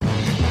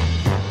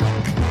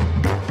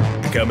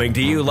Coming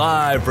to you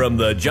live from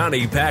the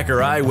Johnny Packer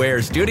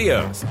Eyewear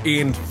Studios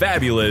in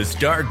fabulous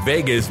Stark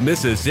Vegas,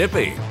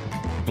 Mississippi.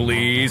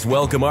 Please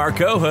welcome our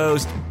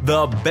co-host,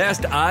 the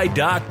best eye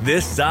doc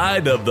this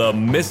side of the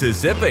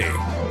Mississippi,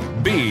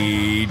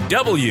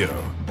 BW.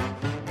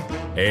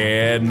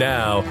 And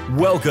now,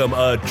 welcome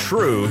a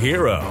true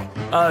hero,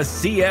 a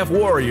CF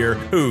warrior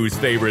whose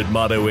favorite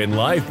motto in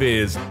life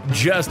is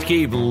just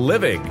keep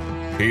living.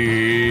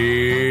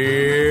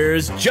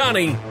 Here's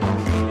Johnny.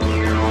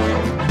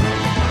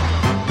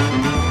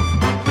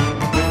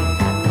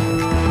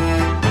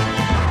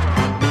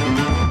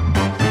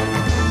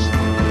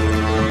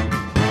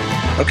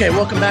 Okay,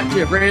 welcome back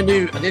to a brand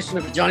new edition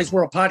of the Johnny's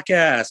World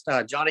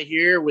Podcast. Johnny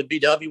here with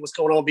BW. What's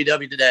going on,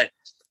 BW, today?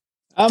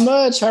 Not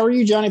much. How are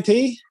you, Johnny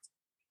P?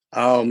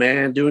 Oh,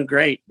 man, doing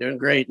great.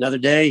 Another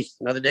day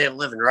of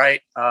living,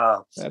 right?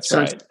 That's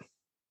right.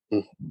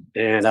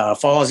 And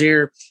fall's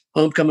here,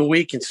 homecoming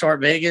week in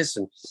Stark Vegas,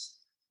 and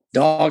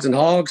dogs and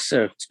hogs.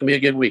 So it's going to be a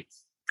good week,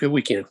 good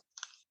weekend.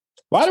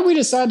 Why did we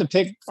decide to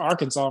pick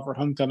Arkansas for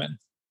homecoming?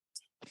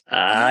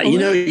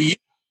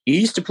 You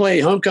used to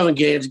play homecoming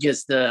games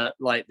against the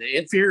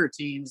inferior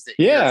teams that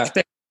you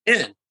expect to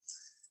win.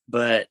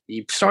 But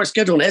you start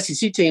scheduling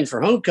SEC teams for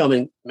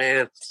homecoming,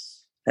 man,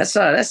 that's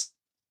on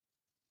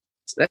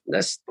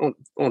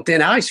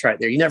thin ice right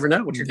there. You never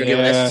know what you're going to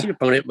get with an SEC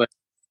opponent. But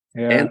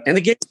and the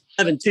game's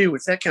 11-2,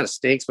 which that kind of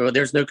stinks, but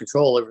there's no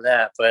control over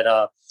that.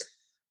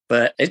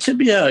 But it should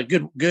be a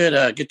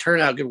good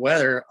turnout, good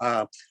weather.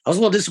 I was a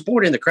little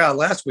disappointed in the crowd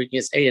last week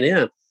against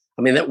A&M.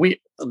 I mean,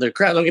 the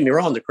crowd, don't get me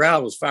wrong, the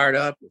crowd was fired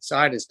up,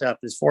 excited and stuff.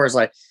 As far as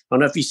I don't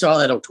know if you saw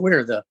that on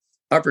Twitter, the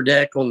upper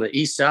deck on the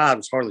east side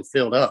was hardly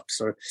filled up.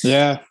 So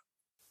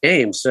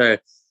game. So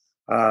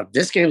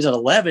this game's at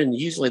 11.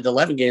 Usually the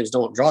 11 games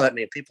don't draw that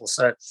many people.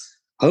 So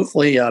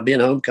hopefully being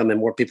homecoming,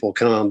 more people will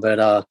come.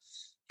 But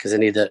because they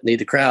need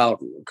the crowd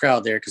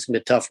there, because it's gonna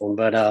be a tough one.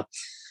 But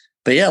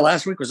yeah,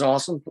 last week was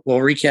awesome. A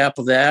little recap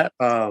of that.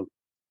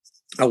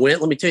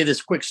 Let me tell you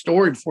this quick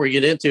story before we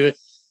get into it.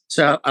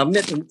 So I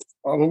met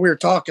when we were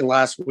talking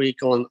last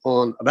week on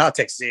about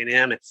Texas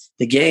A&M, and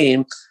the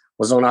game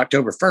was on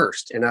October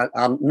 1st. And I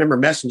remember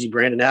messaging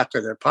Brandon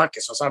after their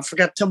podcast. I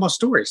forgot to tell my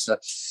story. So,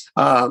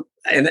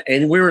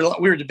 and we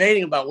were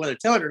debating about whether to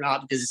tell it or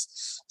not,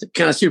 because it's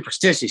kind of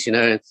superstitious, you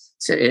know. And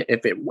so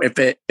if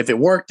it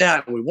worked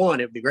out and we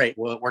won, it'd be great.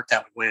 Well, it worked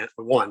out. We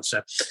won.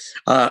 So,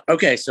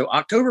 okay. So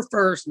October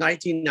 1st,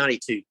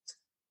 1992,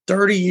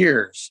 30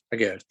 years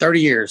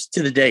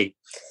to the date,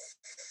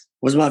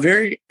 was my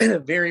very,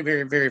 very,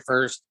 very, very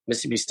first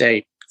Mississippi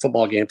State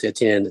football game to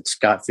attend at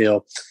Scott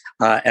Field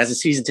as a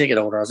season ticket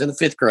holder. I was in the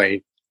 5th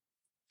grade.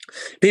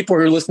 People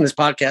who listen to this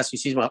podcast,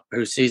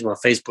 who sees my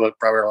Facebook,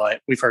 probably are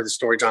like, we've heard the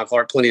story, John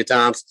Clark, plenty of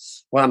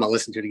times. Why am I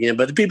listening to it again?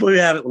 But the people who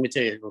haven't, let me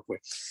tell you real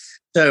quick.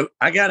 So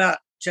I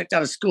checked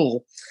out of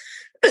school,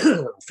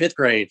 5th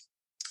grade,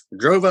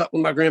 drove up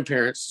with my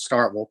grandparents to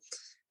Starkville,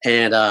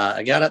 and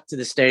I got up to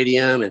the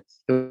stadium, and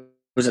it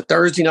was a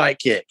Thursday night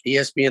kick,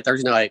 ESPN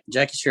Thursday night.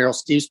 Jackie Sherrill,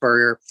 Steve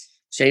Spurrier,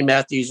 Shane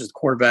Matthews was the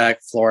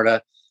quarterback,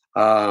 Florida.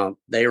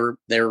 They were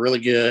really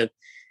good.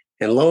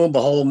 And lo and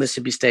behold,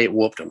 Mississippi State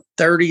whooped them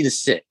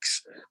 30-6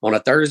 on a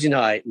Thursday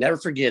night. Never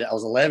forget it. I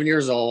was 11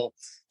 years old,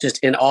 just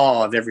in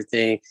awe of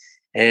everything.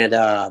 And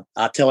I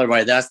tell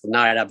everybody that's the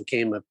night I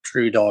became a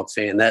true dog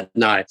fan. That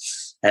night,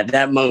 at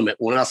that moment,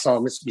 when I saw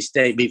Mississippi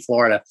State beat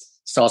Florida,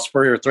 saw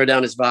Spurrier throw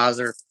down his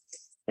visor.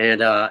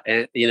 And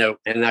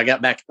I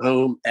got back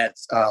home at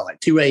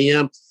 2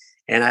 a.m.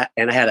 and I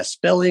had a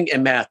spelling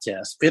and math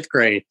test, 5th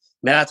grade.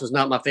 Math was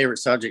not my favorite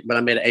subject, but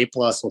I made an A+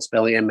 on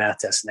spelling and math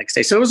test the next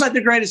day. So it was like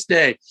the greatest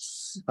day.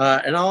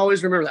 And I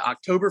always remember that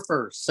October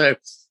 1st. So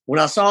when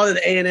I saw that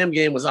the A&M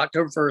game was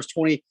October 1st,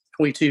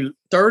 2022,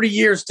 30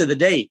 years to the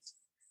date,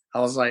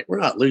 I was like,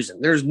 we're not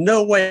losing. There's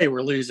no way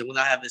we're losing when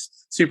I have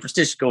this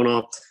superstition going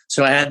on.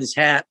 So I had this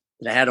hat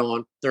that I had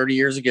on 30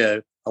 years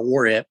ago. I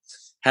wore it.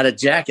 Had a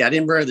jacket. I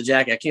didn't wear the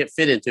jacket. I can't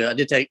fit into it. I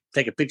did take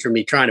a picture of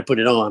me trying to put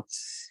it on.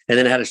 And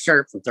then I had a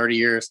shirt from 30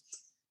 years.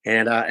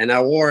 And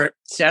I wore it,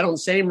 sat on the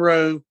same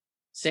row,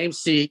 same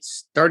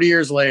seats, 30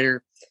 years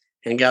later,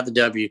 and got the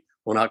W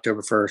on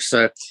October 1st.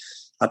 So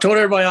I told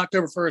everybody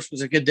October 1st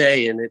was a good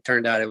day, and it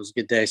turned out it was a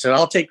good day. So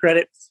I'll take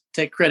credit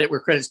where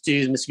credit's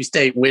due. Mississippi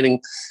State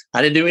winning.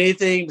 I didn't do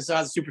anything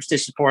besides the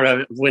superstitious part of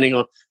it, winning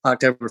on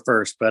October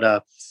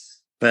 1st.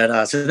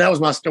 But so that was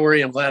my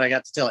story. I'm glad I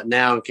got to tell it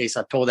now, in case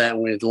I told that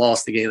and we had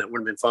lost the game. That would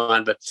have been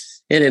fun, but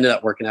it ended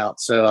up working out.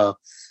 So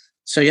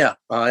yeah,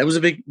 it was a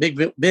big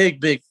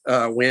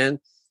win,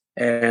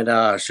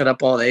 and shut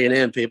up all the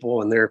A&M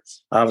people, and they're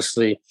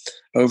obviously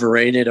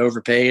overrated,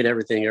 overpaid,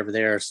 everything over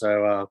there.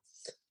 So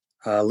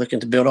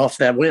looking to build off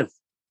that win.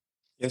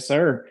 Yes,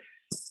 sir.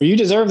 Well, you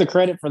deserve the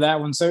credit for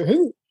that one.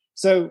 So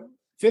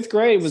 5th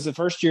grade was the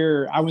first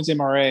year I went to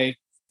MRA.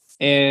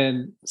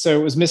 And so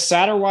it was Miss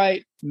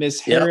Satterwhite, Miss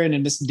Heron,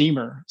 and Miss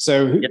Deemer.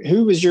 So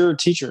who was your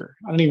teacher?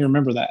 I don't even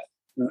remember that.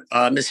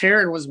 Miss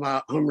Heron was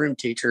my homeroom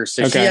teacher.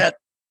 So she had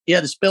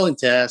the spelling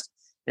test,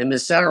 and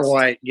Miss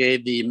Satterwhite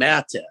gave the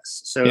math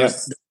test. So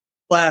the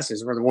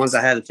classes were the ones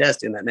I had to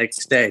test in that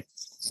next day.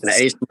 And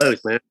I aced both,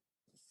 man.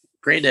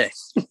 Great day.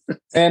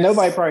 And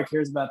nobody probably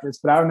cares about this,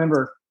 but I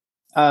remember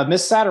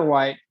Miss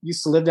Satterwhite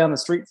used to live down the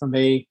street from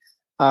me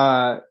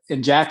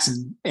in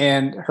Jackson,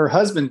 and her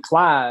husband,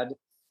 Clyde,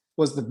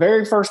 was the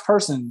very first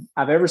person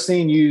I've ever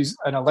seen use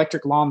an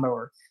electric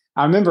lawnmower.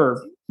 I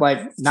remember like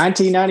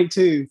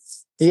 1992,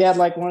 he had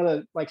like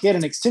he had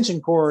an extension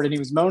cord and he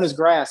was mowing his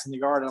grass in the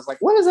yard. And I was like,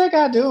 what is that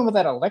guy doing with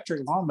that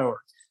electric lawnmower?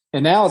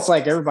 And now it's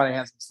like everybody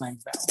has these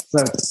things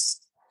now. So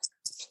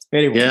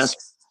anyways.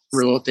 Yes,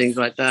 little things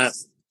like that.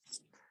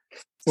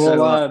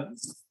 Well,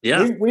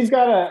 yeah, we've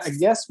got a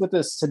guest with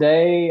us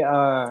today.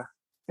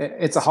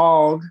 It's a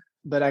hog,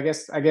 but I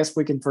guess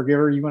we can forgive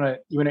her. You want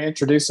to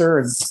introduce her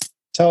and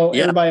tell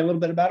everybody a little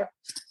bit about her?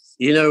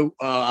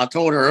 I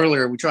told her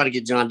earlier we tried to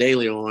get John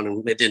Daly on,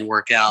 and it didn't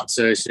work out.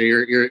 So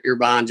you're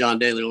behind John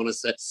Daly on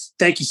us.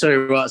 Thank you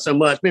so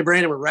much. Me and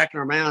Brandon were racking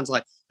our minds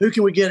like, who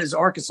can we get as an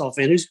Arkansas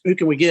fan? Who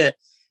can we get?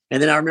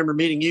 And then I remember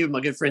meeting you,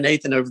 my good friend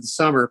Nathan, over the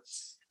summer,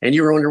 and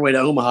you were on your way to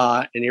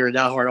Omaha, and you're a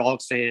diehard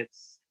Hawks fan.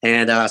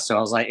 And so I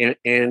was like,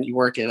 and you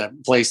work at a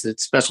place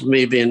that's special to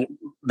me, being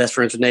best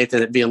friends with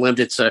Nathan at Be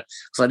Unlimited. So I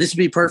was like, this would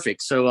be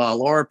perfect. So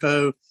Laura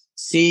Poe,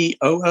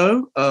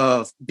 COO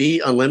of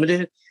Be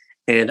Unlimited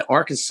and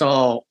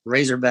Arkansas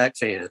Razorback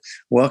fan.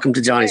 Welcome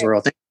to Johnny's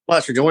World. Thank you so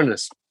much for joining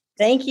us.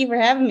 Thank you for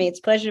having me. It's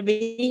a pleasure to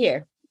be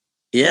here.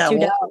 Yeah.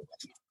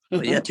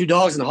 Two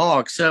dogs and a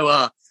hog.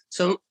 So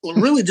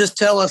really just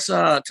tell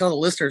the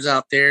listeners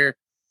out there,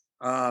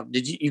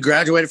 did you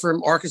graduated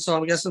from Arkansas,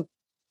 I'm guessing?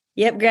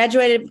 Yep,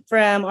 graduated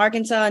from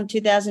Arkansas in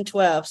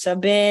 2012. So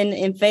I've been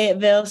in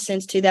Fayetteville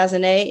since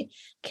 2008.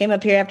 Came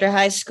up here after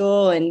high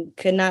school and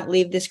could not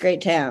leave this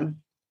great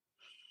town.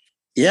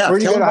 Yeah. Where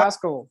did you go to high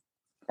school?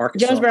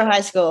 Arkansas. Jonesboro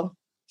High School.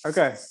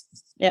 Okay.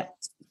 Yep.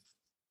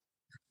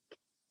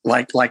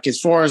 Like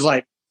as far as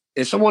like,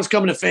 if someone's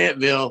coming to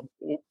Fayetteville,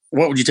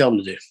 what would you tell them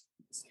to do?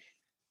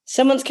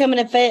 Someone's coming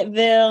to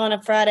Fayetteville on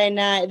a Friday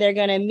night, they're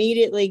going to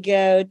immediately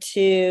go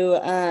to,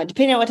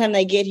 depending on what time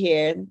they get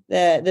here,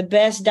 the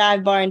best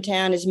dive bar in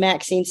town is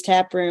Maxine's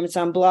Tap Room. It's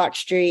on Block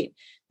Street,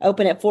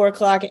 open at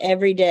 4:00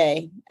 every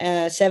day,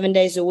 7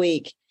 days a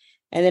week.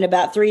 And then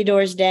about 3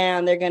 doors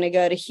down, they're going to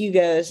go to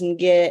Hugo's and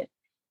get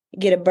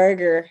a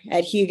burger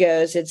at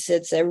Hugo's.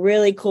 It's a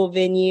really cool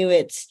venue.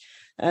 It's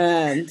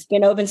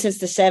been open since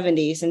the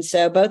 70s. And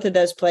so both of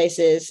those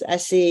places, I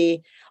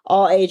see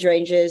all age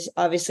ranges,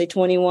 obviously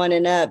 21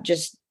 and up,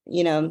 just,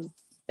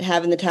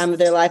 having the time of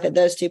their life at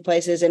those two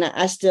places. And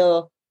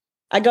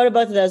I go to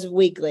both of those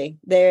weekly.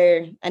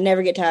 I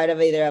never get tired of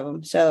either of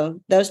them.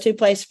 So those two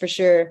places for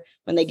sure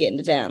when they get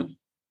into town.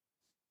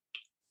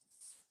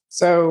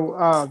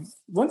 So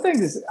one thing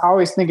that I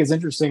always think is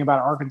interesting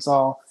about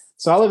Arkansas.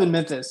 So I live in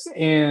Memphis,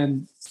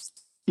 and,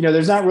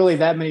 there's not really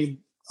that many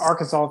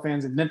Arkansas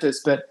fans in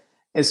Memphis, but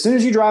as soon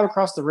as you drive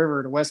across the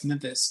river to West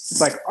Memphis,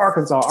 it's like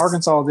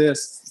Arkansas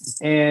this.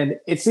 And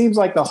it seems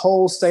like the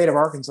whole state of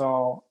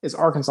Arkansas is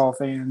Arkansas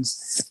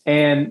fans.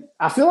 And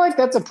I feel like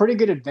that's a pretty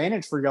good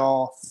advantage for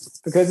y'all,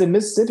 because in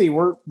Mississippi,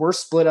 we're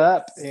split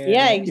up. And,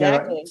 yeah,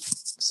 exactly.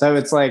 So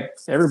it's like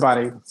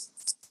everybody.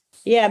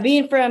 Yeah,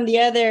 being from the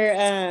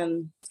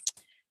other,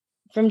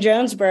 from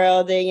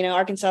Jonesboro,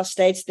 Arkansas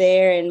State's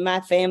there, and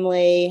my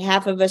family,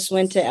 half of us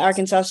went to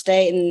Arkansas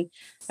State and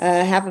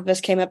half of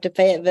us came up to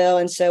Fayetteville.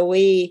 And so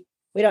we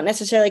don't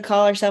necessarily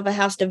call ourselves a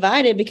house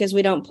divided because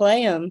we don't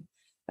play them.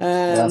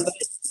 But,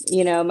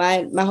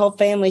 my whole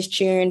family's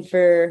cheering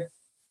for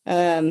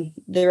the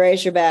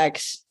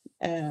Razorbacks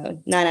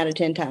 9 out of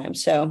 10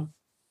 times. So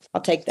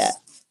I'll take that.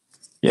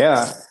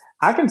 Yeah,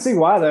 I can see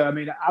why, though. I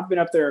mean, I've been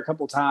up there a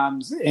couple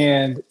times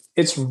and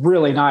it's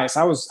really nice.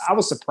 I was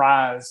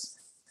surprised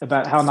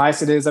about how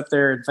nice it is up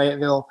there in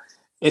Fayetteville.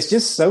 It's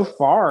just so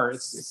far.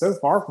 It's so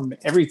far from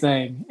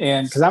everything.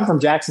 And because I'm from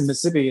Jackson,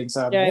 Mississippi, and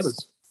so it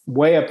was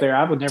way up there.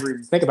 I would never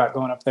even think about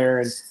going up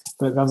there.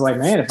 But I was like,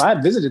 man, if I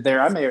had visited there,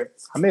 I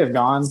may have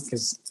gone,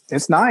 because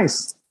it's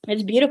nice.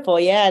 It's beautiful,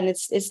 yeah, and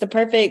it's this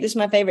is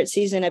my favorite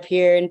season up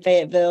here in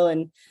Fayetteville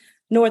and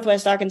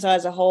Northwest Arkansas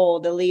as a whole.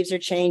 The leaves are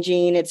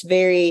changing. It's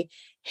very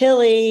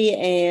hilly,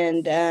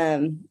 and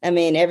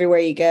everywhere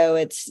you go,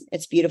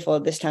 it's beautiful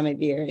at this time of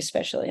year,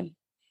 especially.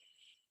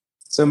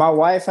 So my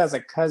wife has a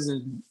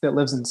cousin that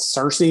lives in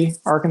Searcy,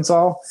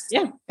 Arkansas.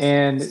 Yeah.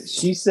 And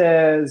she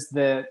says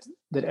that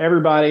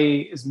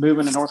everybody is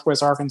moving to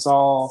Northwest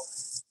Arkansas,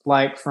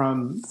 like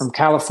from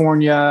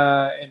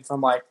California and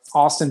from like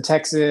Austin,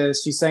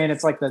 Texas. She's saying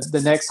it's like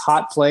the next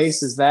hot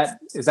place. Is that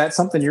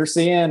something you're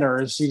seeing,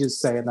 or is she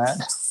just saying that?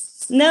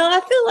 No,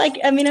 I feel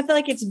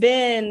like it's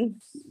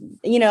been,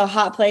 a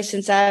hot place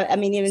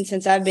even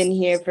since I've been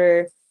here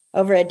for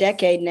over a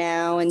decade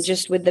now. And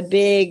just with the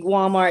big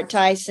Walmart,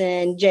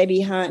 Tyson,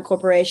 JB Hunt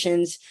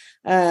corporations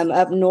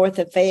up north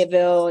of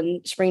Fayetteville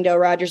and Springdale,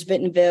 Rogers,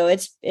 Bentonville,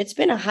 it's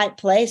been a hype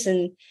place,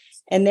 and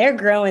they're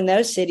growing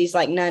those cities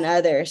like none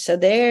other. So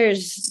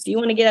if you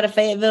want to get out of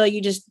Fayetteville,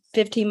 you just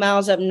 15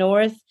 miles up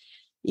north,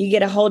 you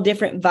get a whole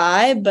different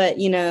vibe, but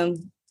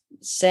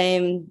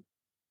same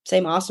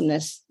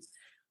awesomeness.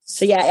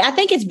 So yeah, I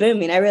think it's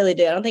booming. I really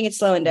do. I don't think it's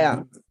slowing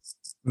down.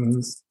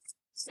 Mm-hmm.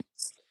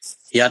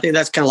 Yeah, I think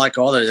that's kind of like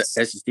all the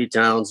SEC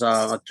towns.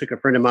 I took a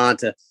friend of mine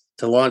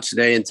to lunch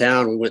today in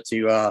town. We went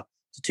to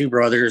Two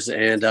Brothers,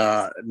 and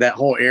that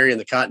whole area in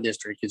the Cotton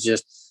District is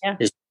just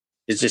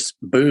is just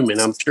booming.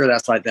 I'm sure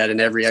that's like that in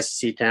every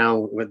SEC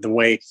town with the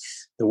way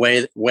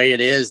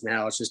it is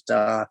now. It's just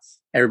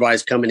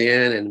everybody's coming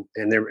in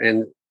and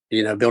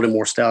they're building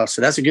more stuff.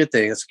 So that's a good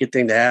thing. That's a good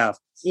thing to have.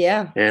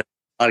 Yeah, and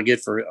a lot of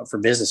good for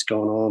business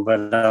going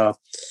on.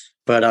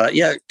 But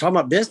yeah, talking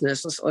about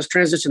business, let's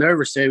transition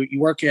over. So you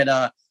work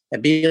at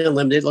Be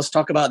Unlimited. Let's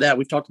talk about that.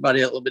 We've talked about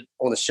it a little bit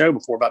on the show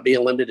before about Be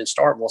Unlimited in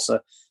Starkville. So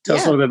tell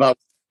us a little bit about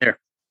there.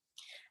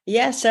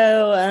 Yeah,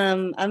 so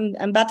I'm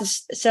about to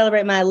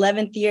celebrate my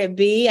 11th year at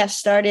B. I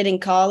started in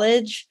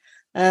college.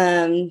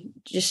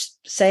 Just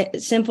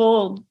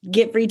simple,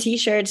 get free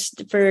T-shirts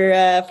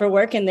for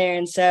working there,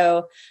 and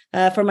so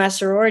for my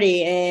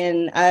sorority,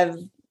 and I've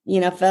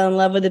fell in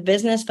love with the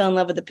business, fell in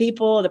love with the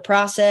people, the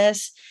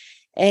process.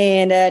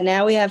 And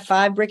now we have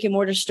 5 brick and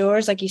mortar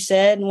stores, like you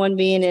said, and one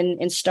being in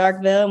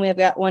Starkville, and we have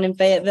got one in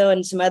Fayetteville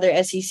and some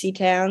other SEC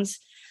towns.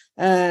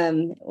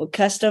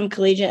 Custom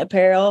collegiate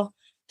apparel.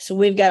 So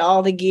we've got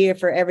all the gear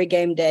for every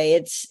game day.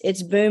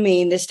 It's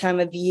booming this time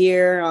of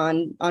year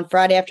on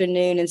Friday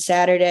afternoon and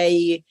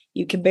Saturday.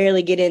 You can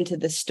barely get into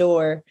the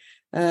store.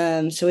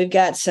 So we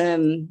got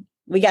some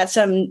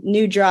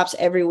new drops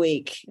every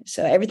week.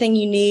 So everything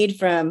you need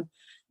from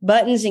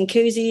buttons and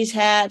koozies,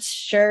 hats,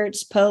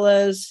 shirts,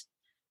 polos.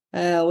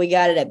 We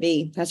got it at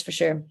B, that's for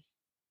sure.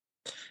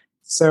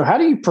 So how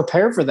do you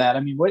prepare for that? I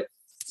mean,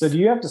 so do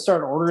you have to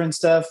start ordering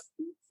stuff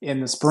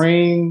in the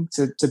spring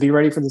to be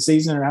ready for the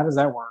season, or how does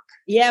that work?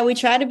 Yeah, we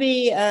try to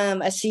be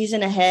a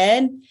season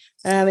ahead,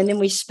 and then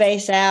we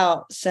space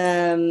out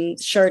some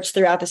shirts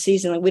throughout the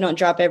season. Like we don't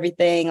drop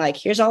everything. Like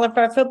here's all of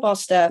our football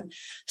stuff.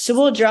 So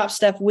we'll drop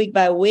stuff week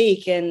by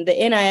week, and the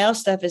NIL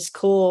stuff is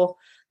cool.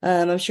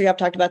 I'm sure y'all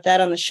talked about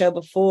that on the show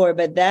before,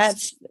 but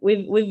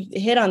we've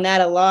hit on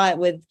that a lot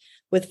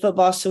with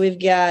football. So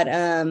we've got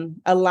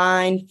a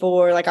line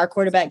for like our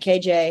quarterback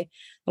KJ.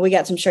 We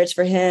got some shirts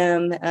for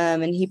him,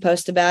 and he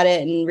posts about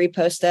it and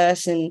repost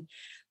us. And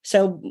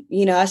so,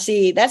 I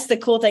see that's the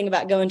cool thing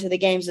about going to the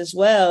games as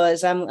well,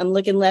 as I'm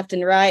looking left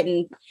and right,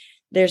 and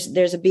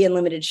there's a Be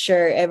Unlimited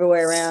shirt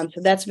everywhere around.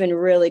 So that's been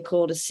really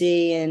cool to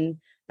see. And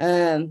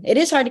it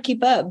is hard to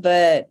keep up,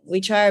 but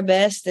we try our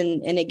best,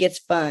 and it gets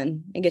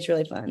fun. It gets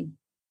really fun.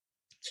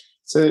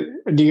 So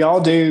do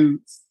y'all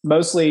do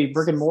mostly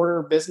brick and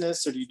mortar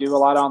business, or do you do a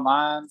lot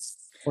online?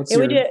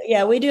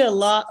 We do a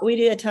lot. We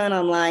do a ton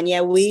online.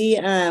 Yeah, we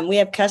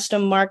have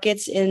custom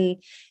markets in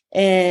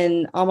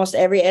almost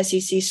every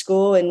SEC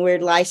school, and we're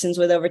licensed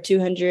with over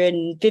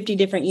 250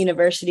 different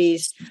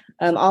universities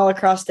all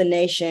across the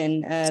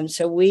nation.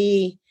 So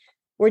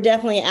we're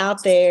definitely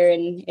out there,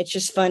 and it's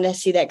just fun to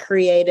see that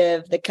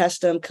creative, the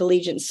custom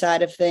collegiate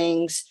side of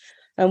things.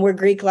 We're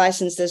Greek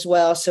licensed as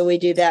well, so we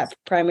do that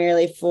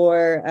primarily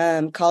for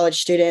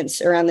college students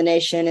around the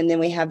nation, and then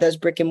we have those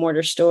brick and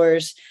mortar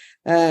stores.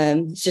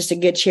 It's just a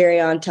good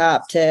cherry on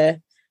top for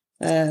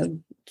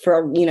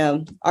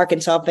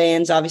Arkansas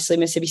fans, obviously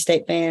Mississippi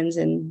State fans,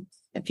 and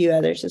a few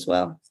others as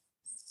well.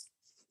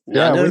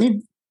 Go ahead,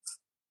 Brandon.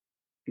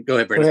 Go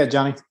ahead,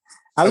 Johnny.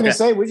 I was gonna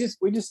say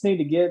we just need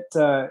to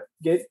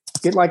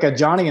get like a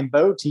Johnny and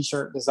Bo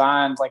T-shirt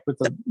designed like with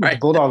the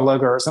Bulldog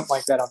logo or something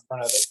like that on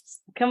front of it.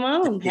 Come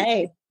on,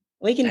 hey,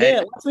 we can do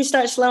it. Once we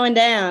start slowing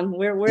down,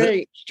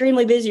 we're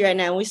extremely busy right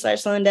now. When we start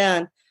slowing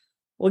down,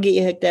 we'll get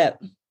you hooked up.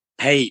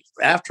 Hey,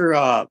 after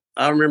I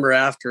remember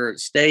after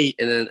State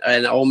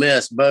and Ole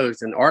Miss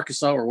both, and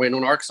Arkansas, we're waiting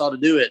on Arkansas to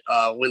do it.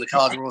 Win the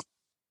College World.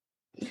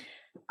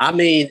 I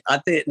mean, I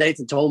think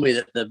Nathan told me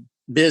that the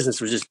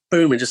business was just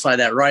booming, just like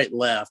that, right and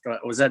left.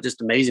 Was that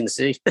just amazing to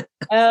see?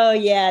 Oh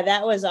yeah,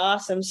 that was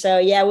awesome. So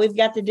yeah, we've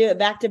got to do it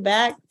back to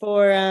back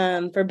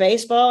for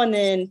baseball, and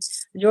then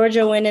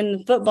Georgia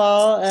winning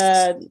football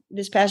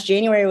this past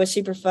January was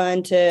super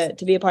fun to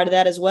be a part of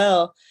that as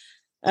well.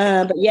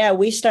 But yeah,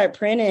 we start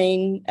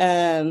printing.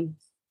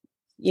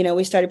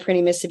 We started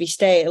printing Mississippi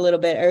State a little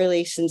bit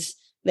early since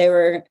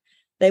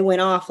they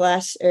went off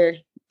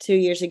 2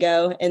 years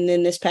ago, and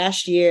then this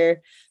past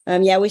year.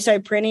 We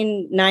started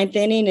printing 9th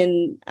inning,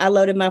 and I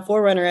loaded my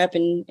 4Runner up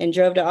and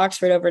drove to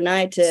Oxford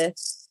overnight to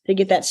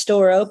get that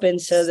store open.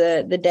 So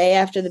the day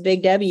after the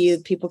Big W,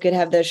 people could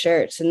have those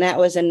shirts. And that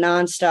was a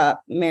nonstop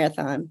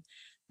marathon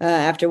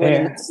after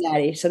winning the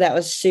Natty. So that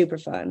was super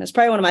fun. That's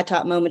probably one of my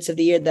top moments of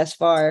the year thus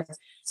far,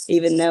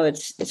 even though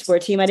it's for a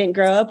team I didn't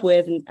grow up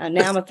with. And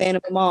now I'm a fan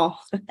of them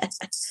all.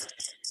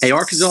 Hey,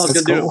 Arkansas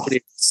is going to do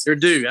it. They're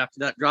due after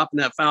that, dropping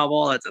that foul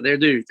ball. They're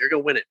due. They're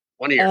going to win it.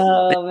 1 year.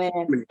 Oh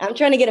man, I'm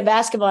trying to get a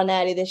basketball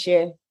natty this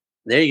year.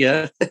 There you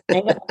go.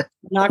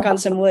 Knock on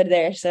some wood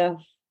there. So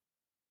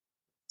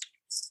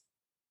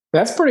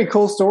that's a pretty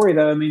cool story,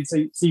 though. I mean,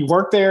 so you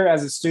worked there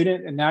as a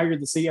student, and now you're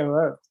the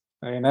COO.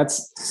 I mean,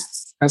 that's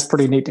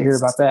pretty neat to hear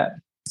about that.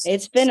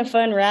 It's been a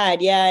fun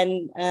ride, yeah.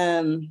 And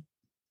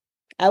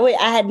I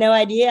had no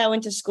idea. I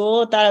went to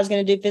school, thought I was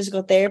going to do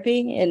physical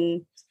therapy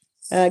and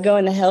go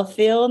in the health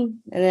field,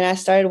 and then I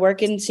started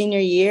working senior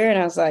year, and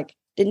I was like,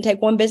 didn't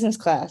take one business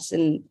class,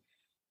 and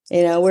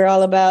You know, we're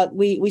all about,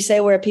 we say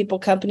we're a people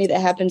company that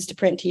happens to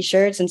print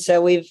t-shirts. And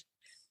so we've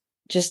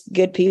just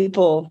good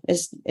people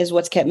is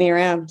what's kept me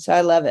around. So I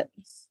love it.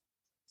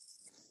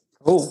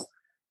 Cool.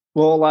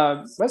 Well,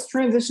 let's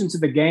transition to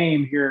the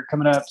game here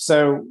coming up.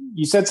 So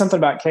you said something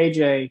about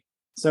KJ.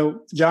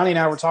 So Johnny and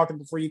I were talking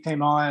before you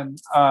came on.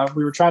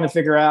 We were trying to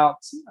figure out,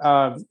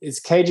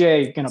 is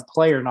KJ going to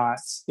play or not?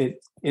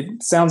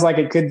 It sounds like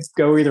it could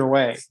go either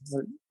way.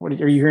 What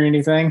are you hearing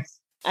anything?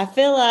 I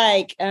feel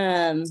like,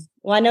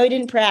 well, I know he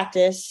didn't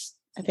practice.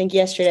 I think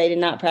yesterday, did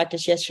not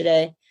practice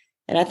yesterday.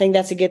 And I think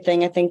that's a good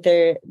thing. I think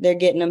they're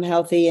getting him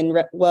healthy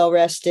and well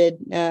rested.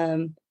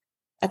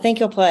 I think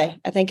he'll play.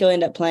 I think he'll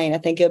end up playing. I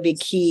think it'll be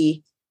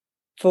key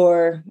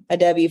for a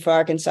W for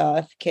Arkansas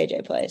if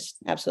KJ plays.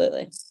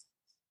 Absolutely.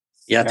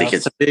 Yeah, I think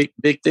it's a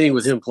big thing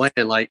with him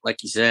playing. Like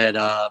you said,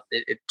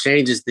 it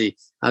changes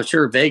I'm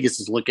sure Vegas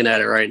is looking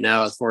at it right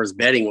now as far as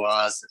betting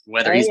wise,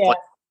 whether he's playing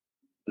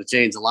to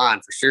change the line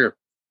for sure.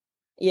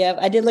 Yeah,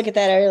 I did look at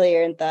that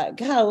earlier and thought,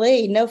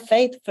 golly, no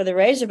faith for the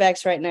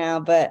Razorbacks right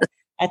now. But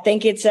I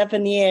think it's up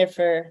in the air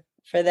for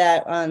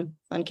that on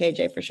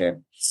KJ for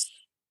sure.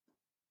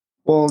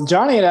 Well,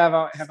 Johnny and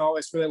I have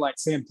always really liked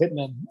Sam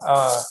Pittman.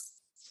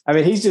 I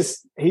mean, he's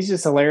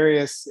just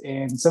hilarious,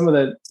 and some of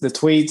the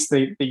tweets,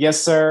 the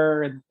yes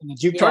sir, and the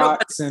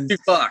jukebox and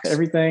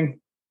everything.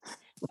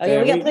 Oh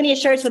yeah, we got plenty of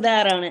shirts with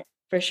that on it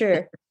for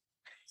sure.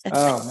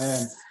 Oh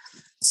man,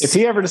 if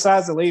he ever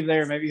decides to leave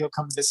there, maybe he'll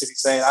come to Mississippi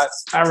State.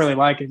 I really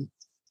like him.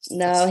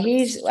 No,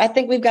 I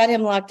think we've got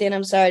him locked in.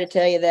 I'm sorry to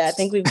tell you that. I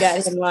think we've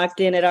got him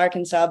locked in at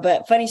Arkansas.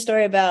 But funny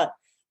story about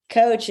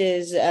Coach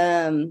is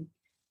so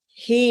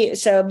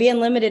being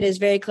limited is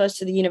very close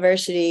to the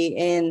university,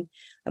 and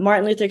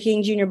Martin Luther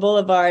King Jr.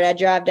 Boulevard. I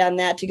drive down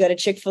that to go to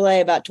Chick-fil-A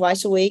about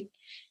twice a week.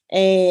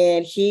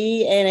 And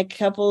he and a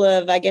couple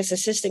of, I guess,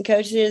 assistant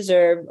coaches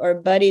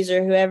or buddies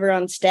or whoever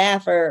on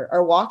staff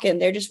are walking.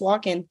 They're just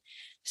walking.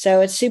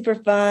 So it's super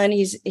fun.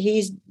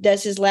 He's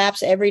does his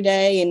laps every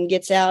day and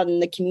gets out in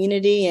the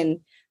community,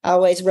 and I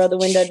always roll the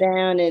window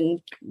down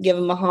and give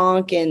him a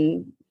honk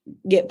and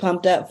get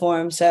pumped up for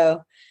him.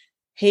 So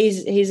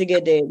he's a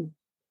good dude.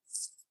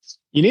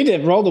 You need to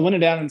roll the window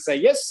down and say,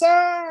 yes,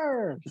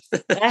 sir.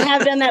 I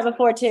have done that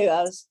before too.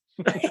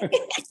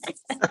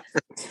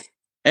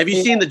 Have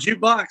you seen the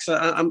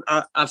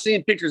jukebox? I've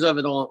seen pictures of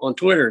it on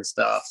Twitter and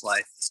stuff.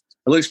 Like,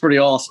 it looks pretty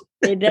awesome.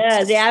 It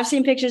does. Yeah, I've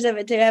seen pictures of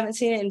it too. I haven't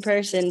seen it in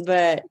person,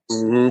 but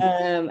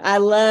I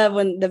love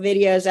when the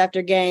videos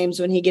after games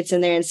when he gets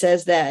in there and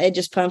says that. It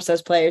just pumps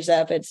those players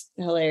up. It's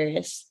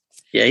hilarious.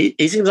 Yeah,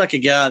 he seems like a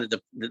guy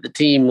that the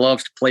team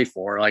loves to play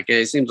for. Like,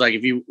 it seems like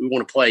if you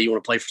want to play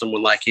for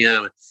someone like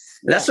him.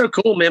 And that's so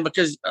cool, man,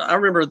 because I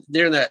remember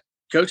during that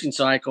coaching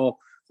cycle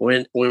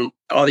when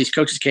all these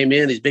coaches came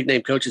in, these big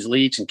name coaches,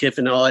 Leach and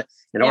Kiffin and all that,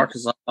 in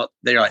Arkansas,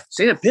 they're like,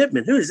 Sam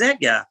Pittman, who is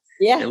that guy?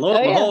 Yeah. And lo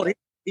and behold,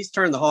 he's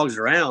turned the Hogs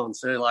around.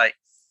 So, like,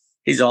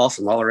 he's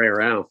awesome all the way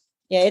around.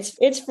 Yeah,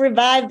 it's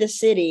revived the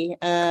city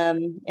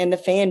and the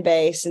fan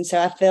base. And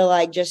so I feel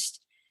like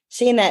just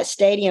seeing that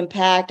stadium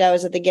packed, I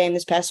was at the game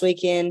this past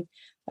weekend,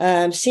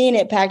 seeing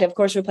it packed. Of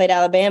course, we played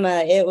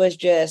Alabama. It was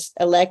just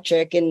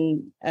electric.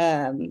 And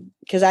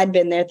because I'd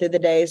been there through the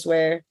days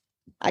where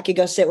I could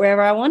go sit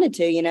wherever I wanted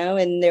to,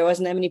 and there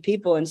wasn't that many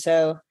people. And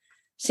so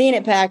seeing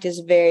it packed is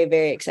very,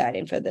 very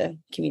exciting for the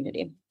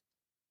community.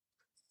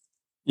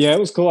 Yeah, it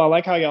was cool. I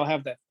like how y'all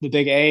have the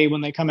big A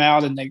when they come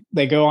out and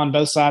they go on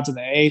both sides of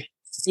the A.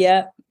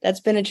 Yeah, that's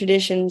been a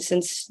tradition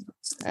since,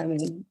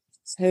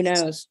 who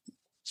knows?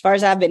 As far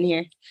as I've been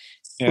here.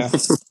 Yeah.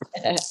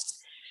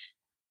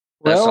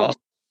 Well,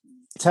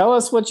 tell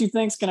us what you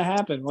think's going to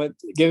happen.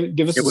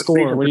 Give us a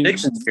score.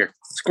 Predictions here.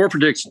 Score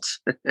predictions.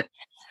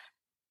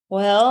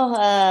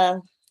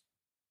 Well,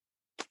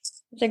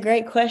 it's a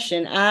great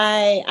question.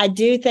 I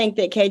do think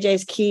that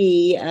KJ's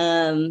key.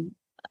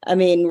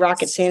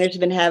 Rocket Sanders has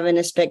been having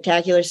a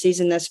spectacular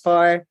season thus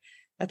far.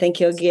 I think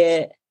he'll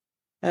get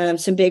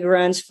some big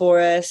runs for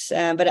us,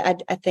 but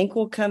I think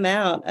we'll come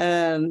out.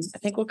 I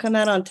think we'll come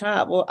out on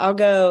top. Well, I'll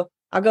go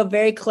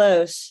very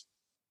close,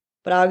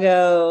 but I'll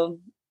go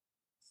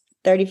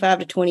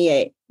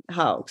 35-28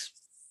 Hogs.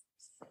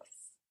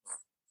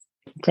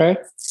 Okay.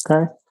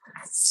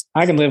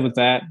 I can live with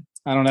that.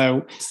 I don't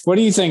know. What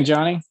do you think,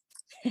 Johnny?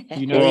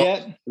 You know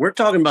yet? We're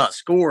talking about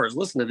scores.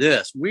 Listen to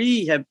this.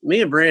 Me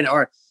and Brandon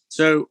are.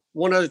 So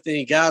one other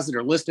thing, guys that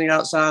are listening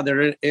outside,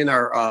 they're in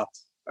our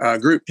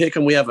group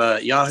pick'em. We have a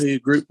Yahoo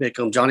group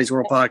pick'em, Johnny's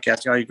World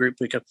Podcast, Yahoo group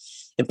pick'em.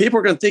 And people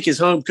are going to think it's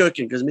home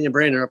cooking because me and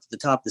Brandon are up at the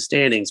top of the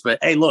standings. But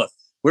hey, look,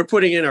 we're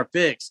putting in our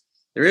picks.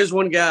 There is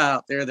one guy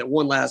out there that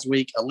won last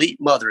week, Elite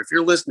Mother. If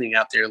you're listening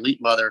out there,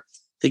 Elite Mother,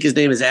 I think his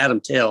name is Adam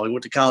Tell. He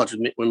went to college with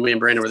me when me and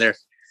Brandon were there.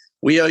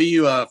 We owe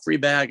you a free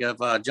bag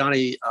of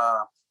Johnny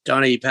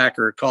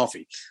Packer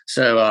coffee.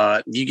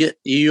 So if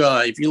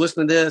you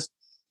listen to this,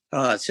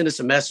 send us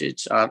a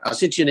message. I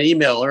sent you an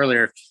email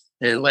earlier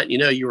and letting you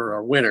know you were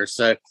our winner.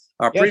 So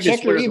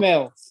check your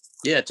email.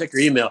 Check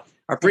your email.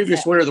 Our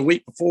previous winner the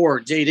week before,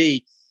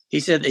 JD, he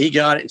said that he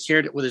got it and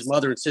shared it with his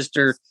mother and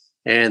sister,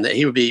 and that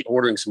he would be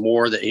ordering some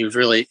more. That he was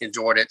really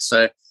enjoyed it.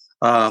 So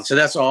So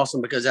that's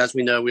awesome because, as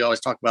we know, we always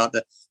talk about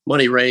the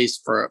money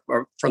raised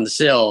from the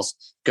sales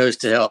goes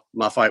to help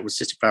my fight with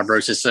cystic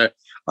fibrosis. So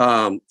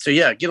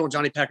yeah, get on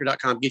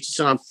johnnypacker.com, get you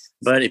some.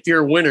 But if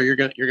you're a winner, you're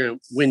gonna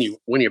win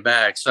your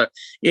bag. So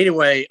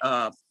anyway,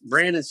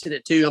 Brandon's sitting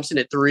at 2, I'm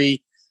sitting at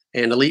 3,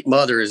 and Elite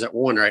Mother is at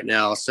 1 right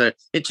now. So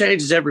it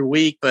changes every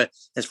week. But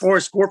as far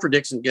as score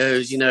prediction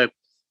goes,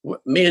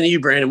 me and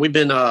you, Brandon, we've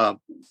been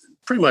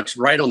pretty much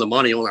right on the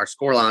money on our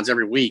score lines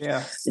every week.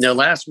 Yeah.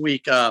 Last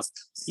week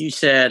you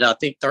said, I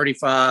think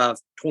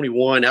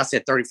 35-21. I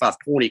said 35-20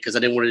 because I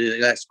didn't want to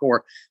do that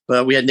score.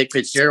 But we had Nick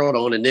Fitzgerald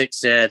on, and Nick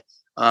said,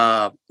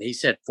 he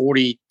said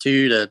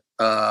 42-17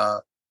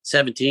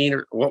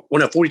 or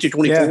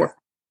 42-24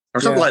 or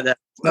something like that.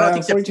 No, I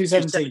think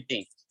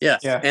 42-17. Yeah.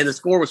 And the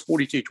score was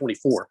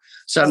 42-24.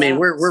 So I mean,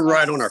 we're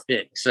right on our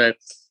pick. So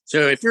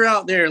if you're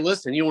out there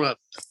listening, you want to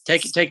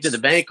take it to the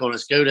bank on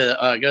us, go to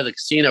the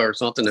casino or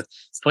something to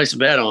place a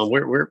bet on.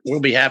 We'll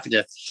be happy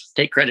to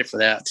take credit for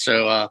that.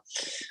 So,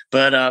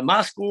 but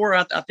my score,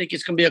 I think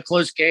it's going to be a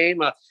close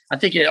game. I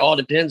think it all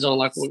depends on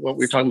like what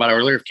we were talking about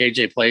earlier, if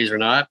KJ plays or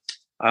not.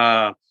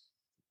 But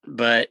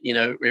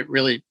it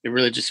really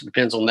just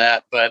depends on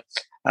that. But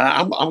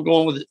I'm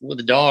going with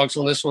the Dogs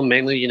on this one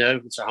mainly.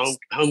 It's a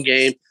home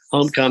game,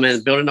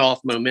 homecoming, building off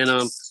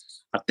momentum.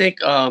 I think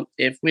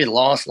if we had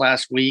lost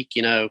last week,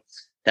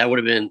 that would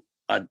have been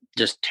a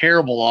just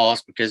terrible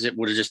loss because it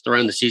would have just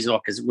thrown the season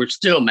off because we're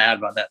still mad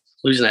about that,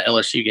 losing that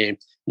LSU game.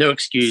 No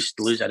excuse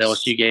to lose that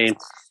LSU game.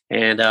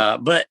 And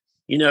but,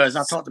 as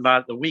I talked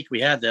about the week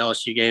we had the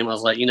LSU game, I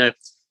was like, in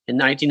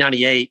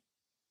 1998,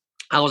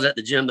 I was at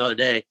the gym the other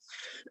day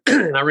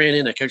and I ran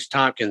into Coach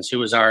Tompkins, who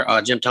was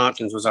our Jim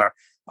Tompkins was our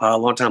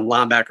longtime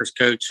linebackers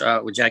coach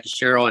with Jackie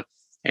Sherrill.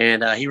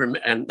 And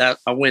that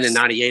I went in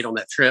 98 on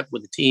that trip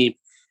with the team.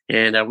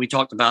 And we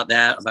talked about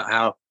that, about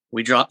how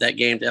we dropped that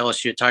game to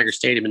LSU at Tiger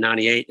Stadium in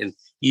 98 and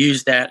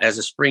used that as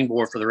a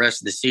springboard for the rest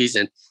of the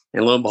season.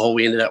 And lo and behold,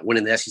 we ended up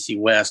winning the SEC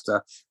West.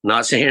 I'm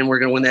not saying we're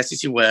going to win the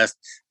SEC West,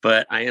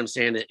 but I am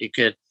saying that it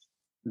could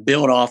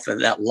build off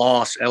of that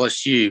loss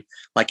LSU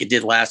like it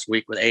did last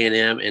week with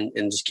A&M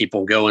and just keep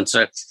on going.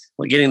 So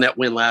getting that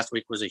win last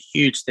week was a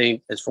huge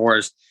thing as far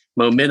as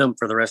momentum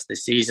for the rest of the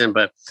season.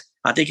 But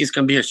I think it's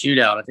going to be a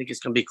shootout. I think it's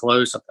going to be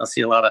close. I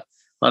see a lot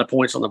of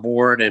points on the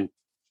board, and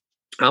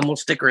I'm going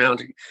to stick around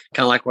to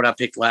kind of like what I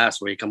picked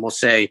last week. I'm going to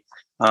say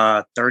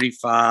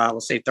 35,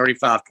 let's say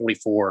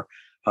 35-24,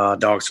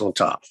 Dogs on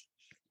top.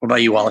 What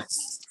about you, Wally?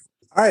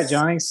 All right,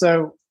 Johnny.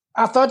 So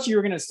I thought you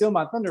were going to steal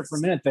my thunder for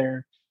a minute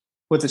there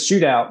with the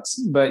shootouts,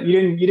 but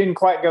you didn't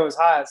quite go as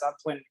high as I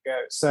planned to go.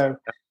 So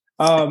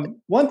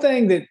one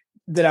thing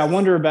that I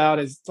wonder about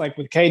is like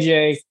with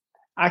KJ,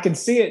 I can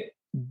see it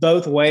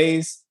both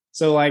ways.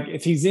 So like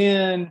if he's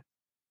in,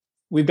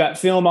 we've got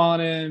film on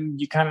him,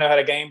 you kind of know how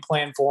to game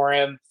plan for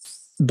him.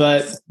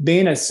 But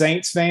being a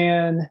Saints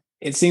fan,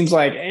 it seems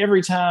like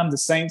every time the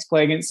Saints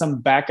play against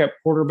some backup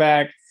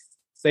quarterback,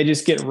 they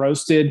just get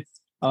roasted.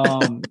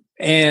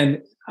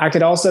 And I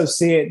could also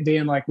see it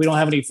being like, we don't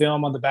have any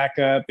film on the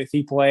backup if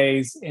he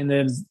plays and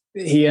then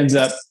he ends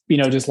up,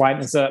 just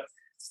lighting us up.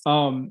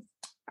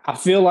 I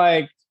feel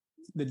like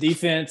the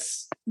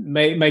defense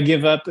may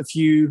give up a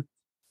few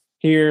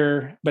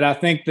here, but I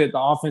think that the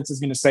offense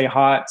is going to stay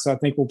hot. So I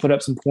think we'll put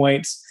up some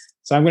points.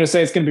 So I'm going to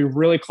say it's going to be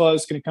really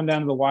close, going to come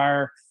down to the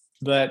wire,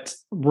 but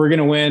we're going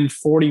to win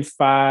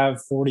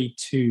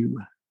 45-42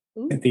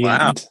 at the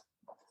end.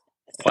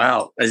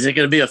 Wow. Is it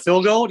going to be a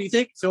field goal, do you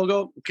think? Field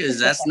goal? Because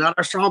that's not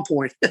our strong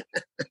point.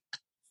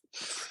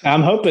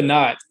 I'm hoping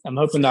not.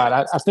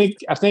 I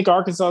think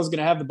Arkansas is going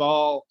to have the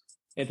ball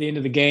at the end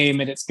of the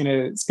game, and it's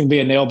going to be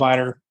a nail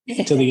biter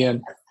to the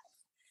end.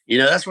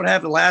 That's what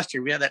happened last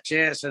year. We had that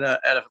chance at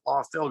a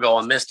long field goal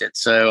and missed it.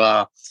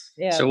 So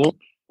so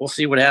we'll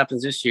see what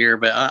happens this year.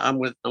 But I'm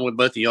with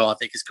both of y'all. I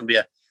think it's going to be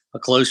a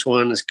close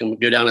one. It's going to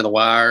go down to the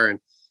wire,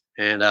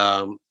 and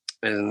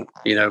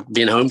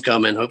being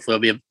homecoming, hopefully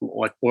it'll be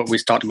what we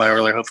talked about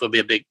earlier. Hopefully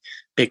it'll be a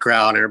big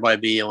crowd and everybody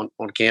be on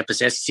campus.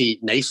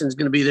 SEC Nation's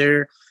going to be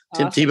there.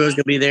 Tim Tebow's going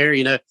to be there.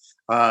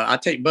 I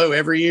take Bo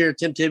every year.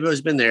 Tim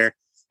Tebow's been there,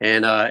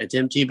 and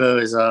Tim Tebow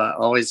is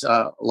always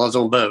loves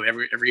on Bo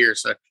every year.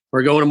 So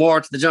we're going tomorrow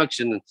to the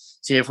Junction and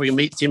see if we can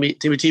meet Timmy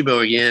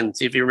Tebow again and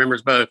see if he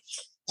remembers Bo.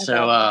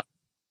 So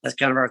that's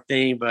kind of our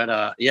thing. But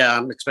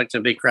I'm expecting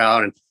a big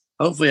crowd and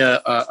hopefully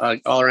a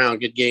all around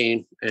good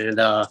game, and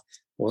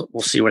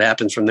we'll see what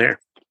happens from there.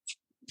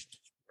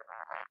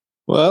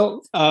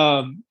 Well,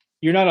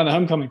 you're not on the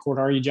homecoming court,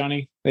 are you,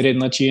 Johnny? They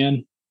didn't let you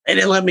in? They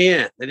didn't let me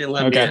in. Me in.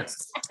 Okay.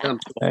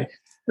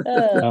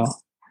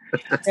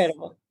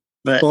 Incredible.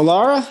 Well,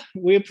 Laura,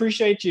 we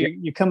appreciate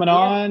you coming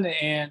on,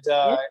 and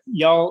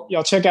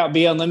y'all check out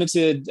Be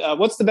Unlimited.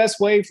 What's the best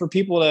way for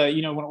people to,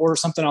 want to order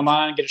something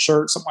online, get a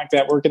shirt, something like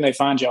that? Where can they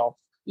find y'all?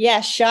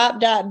 Yeah,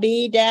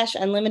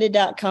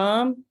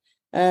 shop.be-unlimited.com.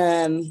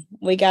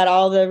 We got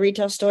all the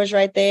retail stores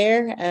right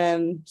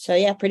there.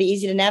 So pretty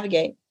easy to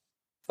navigate.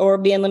 Or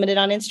Be Unlimited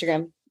on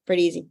Instagram.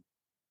 Pretty easy.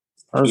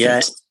 Perfect.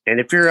 Yeah, and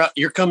if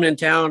you're coming in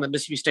town, the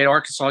Mississippi State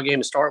Arkansas game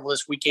is Starkville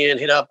this weekend.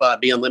 Hit up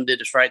Be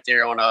Unlimited. It's right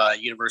there on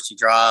University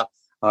Drive,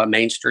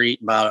 Main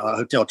Street, by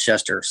Hotel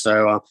Chester.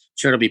 So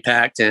sure it'll be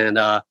packed, and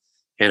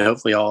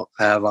hopefully y'all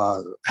have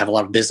a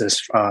lot of business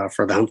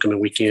for the homecoming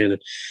weekend.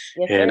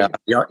 Yes, and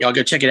y'all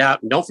go check it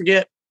out. And don't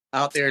forget,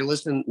 out there,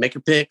 listen, make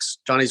your picks.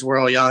 Johnny's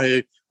World,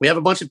 Yahoo. We have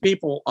a bunch of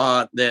people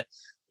that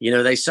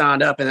they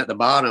signed up, and at the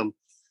bottom.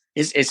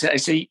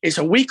 It's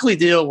a weekly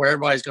deal where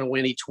everybody's going to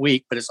win each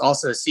week, but it's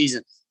also a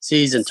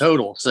season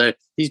total. So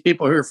these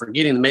people who are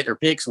forgetting to make their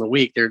picks in the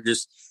week, they're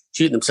just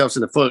shooting themselves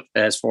in the foot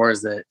as far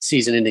as the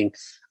season ending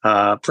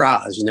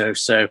prize.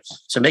 So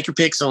make your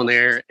picks on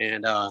there,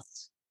 and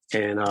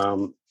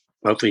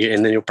hopefully,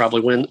 and then you'll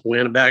probably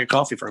win a bag of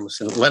coffee from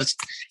us. And let us,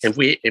 if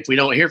we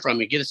don't hear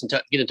from you, get in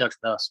touch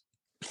with us.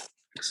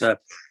 So,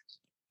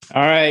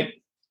 all right,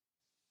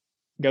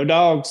 go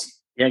Dogs.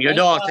 Yeah, go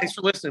Dogs. Thanks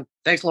for listening.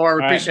 Thanks, Laura.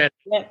 We appreciate it.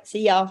 Yep.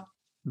 See y'all.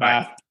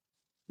 Bye.